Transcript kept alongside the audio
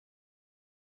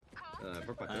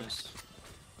Nice.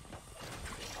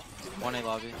 1A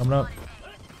lobby. Coming up.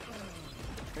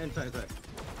 Inside.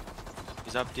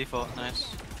 He's up default. Nice.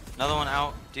 Another one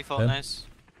out default. Dead. Nice.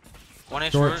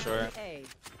 1A Short. short.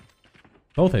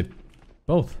 Both A.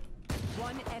 Both.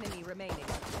 One enemy remaining.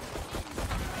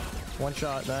 One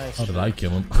shot, nice. How did I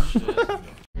kill him?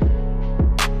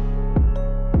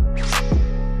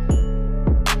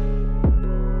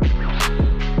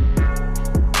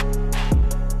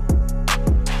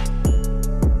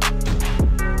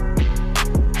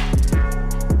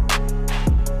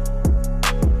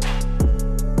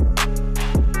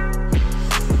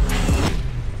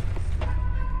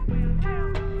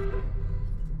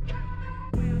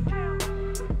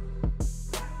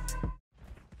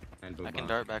 I can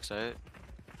dart backside.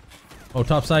 Oh,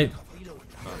 top site.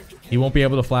 He won't be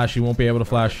able to flash. He won't be able to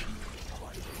flash.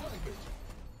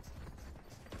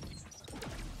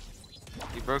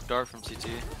 He broke dart from CT.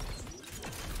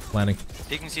 Landing.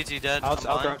 Taking CT dead. Out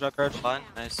garage. Fine.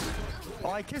 Nice.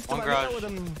 Oh, I kissed One him. garage. I know with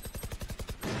him.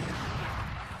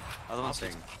 Other one's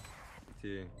CT.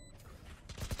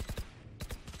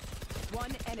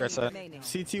 One enemy remaining.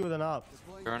 CT with an op.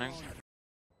 Burning.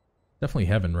 Definitely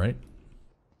heaven, right?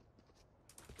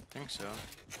 I think so.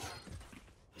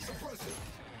 Maybe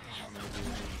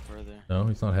even further. No,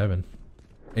 he's not heaven.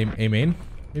 A main,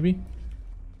 maybe?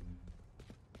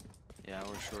 Yeah,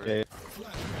 we're short. Okay.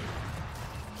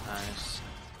 Nice.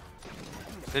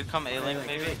 Could come A-link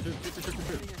maybe?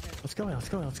 Let's go,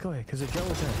 because the Joe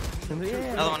was in.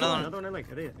 Yeah. Another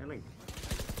one.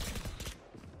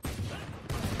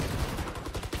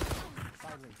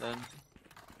 Dead.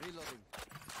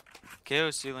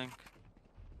 KO C-link.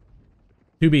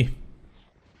 2B.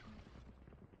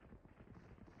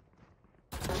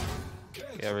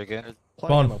 Yeah, we're good.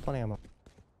 Spawn. Plenty ammo.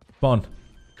 Spawn.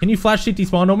 Can you flash CT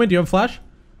spawn, Omen? Do you have flash?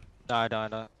 No, I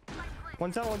don't.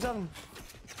 1-7.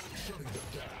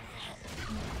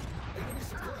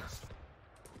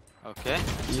 Okay.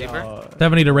 Saber.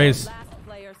 70 to raise. Last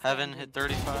player Heaven standing. hit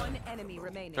 35. One enemy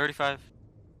remaining. 35.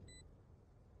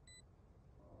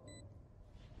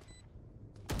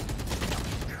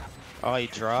 Oh, he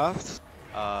dropped?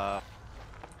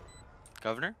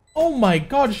 Governor? Oh my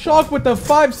god, Shock with the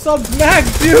 5 subs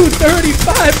max, dude!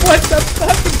 35! What the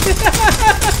fuck?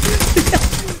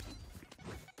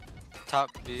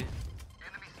 Top B.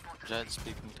 Jet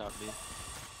speaking top B.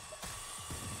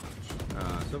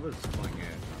 Soba's playing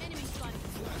it.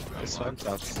 This one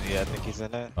top C, I think he's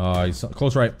in it. He's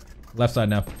close right. Left side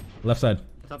now. Left side.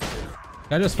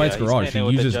 Guy just fights he's garage. He playing it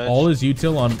with the uses judge. all his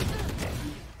util on...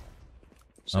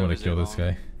 So I'm gonna is it kill this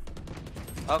wrong? guy.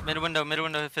 Oh, mid window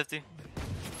hit 50.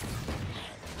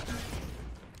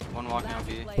 One walking on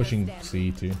B. Pushing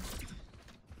C too.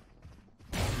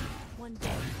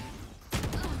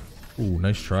 Ooh,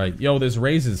 nice try. Yo, this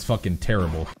raise is fucking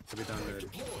terrible.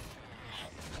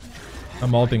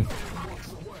 I'm ulting.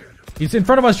 He's in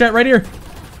front of us, Jet, right here.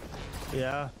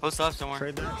 Yeah. Post left somewhere.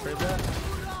 Trade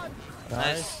that.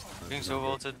 Nice. Being so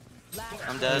vaulted.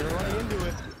 I'm You're dead. running into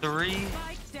it. 3.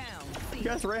 Spike down. You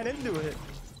guys ran into it.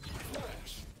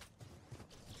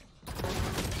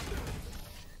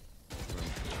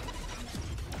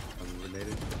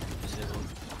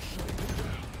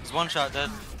 He's one shot dead.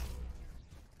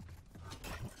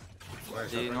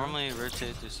 They normally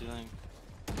rotate through ceiling.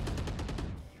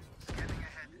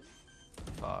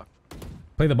 Fuck.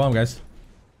 Play the bomb, guys.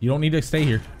 You don't need to stay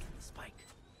here.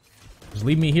 Just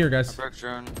leave me here, I guys. broke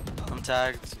drone. I'm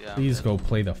tagged. Yeah. Please go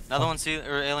play the. Another one C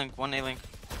or A-link. One A-link.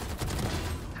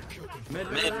 Mid.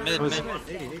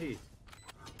 80.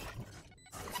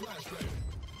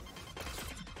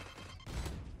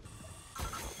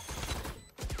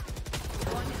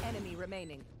 One enemy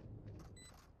remaining.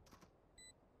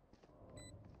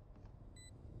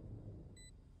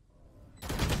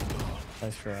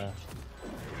 Nice try.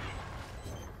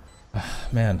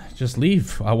 Man, just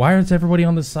leave. Why is everybody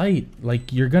on the site?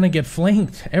 Like, you're gonna get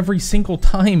flanked every single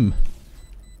time.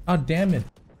 God damn it.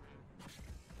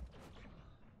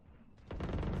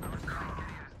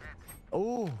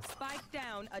 Oh. Spike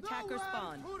down. Attacker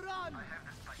spawn.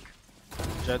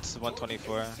 Jet's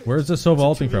 124. Where's the Sova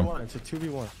ulting from? It's a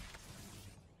 2v1.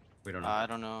 We don't know. I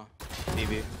don't know.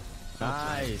 BB.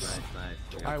 Nice.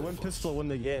 Nice. Alright, win pistol, win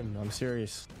the game. I'm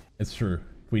serious. It's true.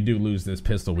 If we do lose this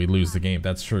pistol, we lose the game.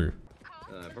 That's true.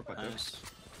 Nice.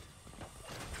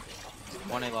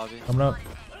 1A lobby. Coming up.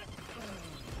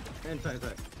 Inside.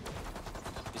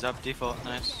 He's up default.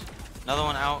 Nice. Another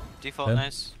one out default. Dead.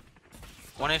 Nice.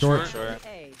 1A Short. short.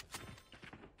 A.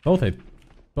 Both A.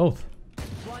 Both.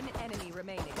 One enemy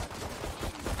remaining.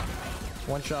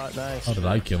 One shot, nice. How did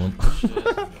I kill him?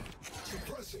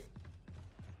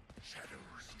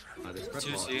 They spread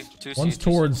Two ball. C. Two C. One's two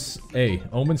C. towards A.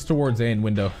 Omen's towards A in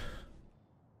window.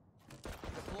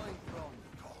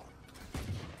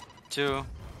 Two.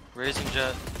 Raising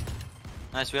jet.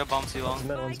 Nice. We have bomb C long.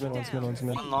 One's mid, one's mid, one's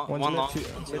mid. One long. One's One mid, long. two-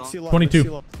 One's mid long. C long, 22. mid C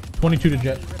long. 22 to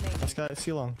jet. This guy,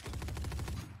 C long.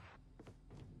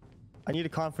 I need a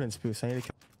confidence boost. I need a.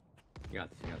 You got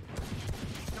this, you got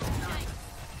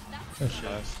this.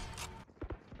 Nice.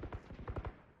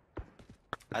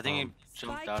 I think he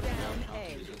jumped out of down there.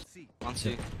 A. One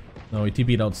C. No, he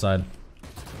TP'd outside.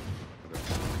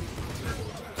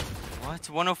 What?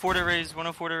 104 to raise.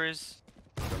 104 to raise.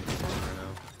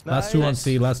 Last two on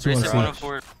C. Last two on Raise at C.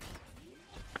 104.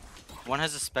 One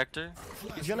has a Spectre.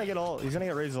 He's gonna get all. He's gonna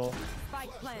get raised all. Spike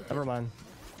planted. Never mind.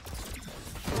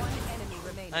 One enemy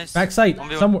remaining. Nice. Back sight.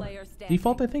 1v1. Somewhere. Player standing.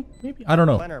 Default, I think? Maybe? I don't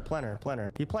know. Planner, planner,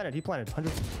 planner. He planted.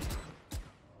 100.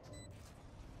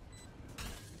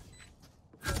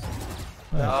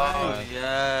 Oh,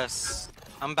 yes.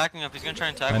 I'm backing up. He's gonna try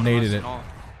and tag I one of naded us it. and all.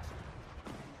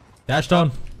 Dashed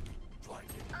on.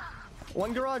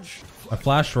 One garage. I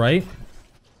flashed right.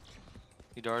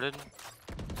 He darted.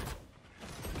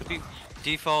 Could be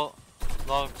default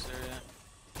logs area.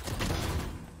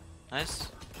 Nice.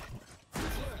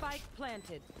 Spike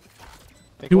planted.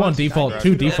 Two on default.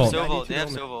 Two They have default. Silvo. They have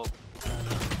Silvo.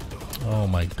 Oh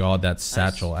my god, that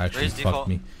satchel actually Raise fucked default.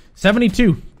 me.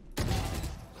 72.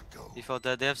 Default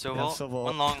dead. They have Silvo. have Silvo.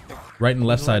 One long. Right and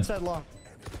left Right side. long.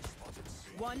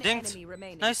 One Dinked. enemy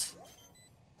remaining. Nice.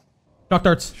 Shock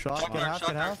darts. Shot. Shot Get dart, half. shot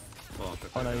Get half. Oh,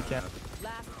 Oh no, you can't.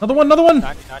 Last Another one. Another one.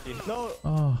 90, 90. No.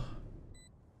 Oh.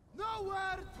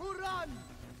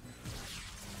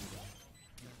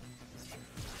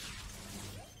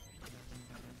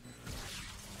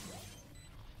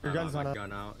 Your gun's my not up.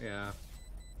 gun out. Yeah.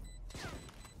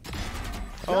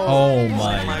 Oh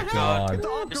my my God.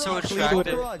 god. You're so attractive.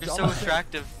 You're so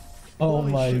attractive. Oh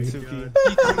Holy my. shit, Suki.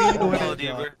 Oh,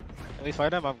 Deaver. Can we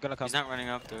fight him? I'm gonna come. He's not running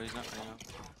up though. He's not running up.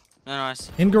 No,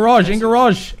 nice. In garage. In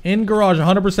garage. In garage.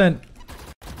 100%.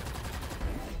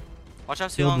 Watch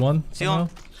out, C Killed long. one. C long.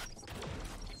 somehow.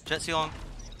 Jet C long.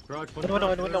 Garage,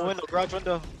 Window, garage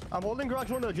window. I'm holding garage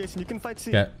window, Jason. You can fight C.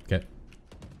 Okay. Okay.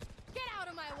 Get out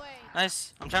of my way.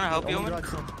 Nice. I'm trying to help you, Holding Omen.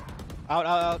 garage.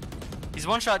 Out. He's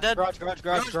one shot dead. Garage.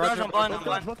 I'm blind. I'm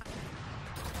blind.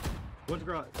 One's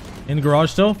garage. In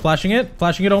garage still. Flashing it.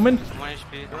 Flashing it, Omen. I'm 1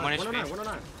 HP. I'm 1 109, HP.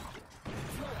 109.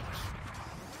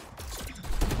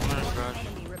 Omen is garage.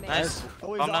 enemy remaining. Nice.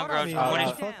 Oh, he's Bomb down out on garage. me. I'm 1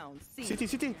 Out. HP. Down. C.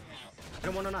 CT. Hit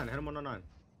him 109. Hit him 109.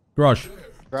 Garage.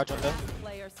 Garage window.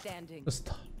 Player standing. Just.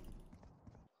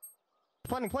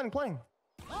 Planning. Spike planted.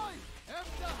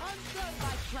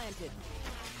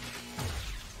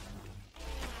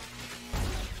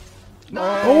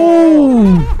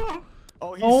 Oh.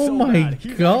 Oh, he's Oh so my mad.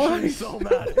 He's God. actually so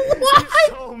mad. He's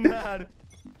so mad.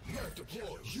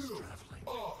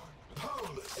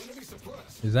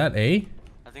 Is that A?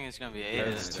 I think it's gonna be Yeah, 8.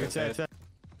 it's too It's bad.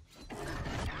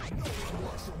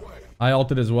 I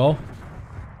ulted as well.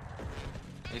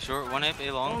 A short. 1 AP.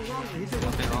 A long.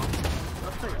 1 AP long.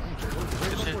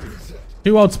 Good shit.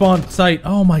 Two out spawn sight.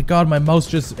 Oh my god, my mouse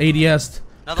just ADS'd.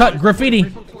 Another Cut. one. Graffiti.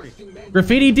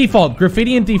 Graffiti default.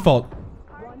 Graffiti and default.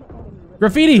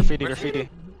 Graffiti. Graffiti.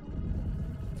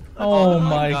 Oh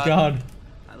my God. god.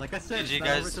 Like I said, GG it's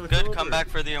guys. over, Good it's comeback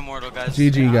for the immortal guys.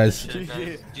 GG guys. Shit,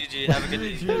 guys. GG. Have a good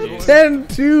day. GG.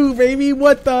 10-2, baby.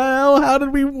 What the hell? How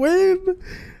did we win?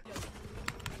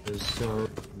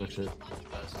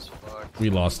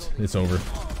 We lost. It's over.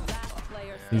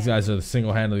 Player These guys are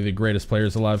single-handedly the greatest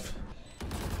players alive.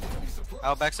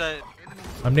 Out backside.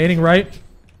 I'm nading right.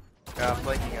 Yeah, I'm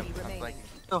flanking him. I'm remaining. flanking.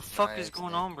 What the fuck is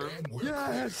going on, bro?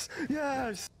 Yes.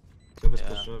 Yes.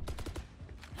 Yeah. You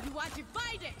are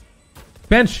divided.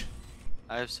 Bench.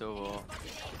 I have Silvo.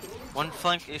 One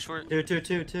flank, A short.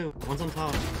 Two. One's on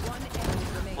top. One enemy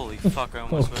remaining. Holy fuck, I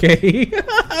almost went. Okay.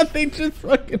 They just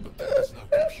fucking.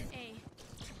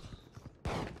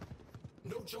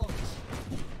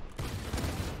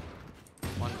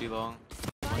 One B long.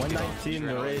 119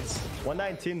 the raise.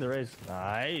 119 the raise.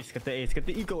 Nice. Get the ace. Get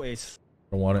the eco ace.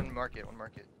 I want it. One market.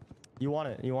 You want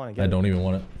it. You want it. Get I it. don't even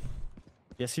want it.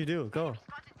 Yes, you do. Go.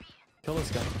 Kill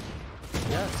this guy.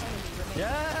 Yes.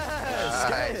 Yes.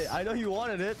 Get it. I know you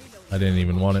wanted it. I didn't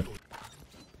even want it.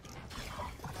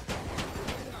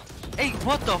 Hey,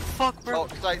 what the fuck, bro? Oh,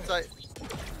 sight.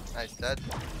 Nice, dead.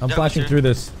 I'm Yeah, flashing sure. through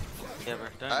this. Yeah, bro.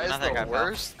 Don't, That is not that guy, the pal.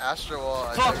 worst Astro wall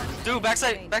I've Fuck! ever- Dude,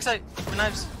 backside! For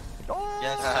knives! Oh,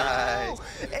 Yes,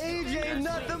 AJ,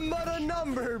 nothing but a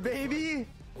number, baby.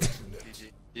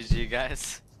 GG. GG,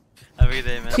 guys. Have a good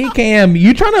day, man. TKM,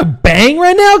 you trying to bang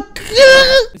right now?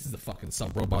 This is a fucking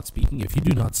sub robot speaking. If you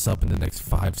do not sub in the next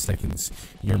 5 seconds,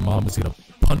 your mom is gonna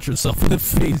punch herself in the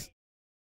face.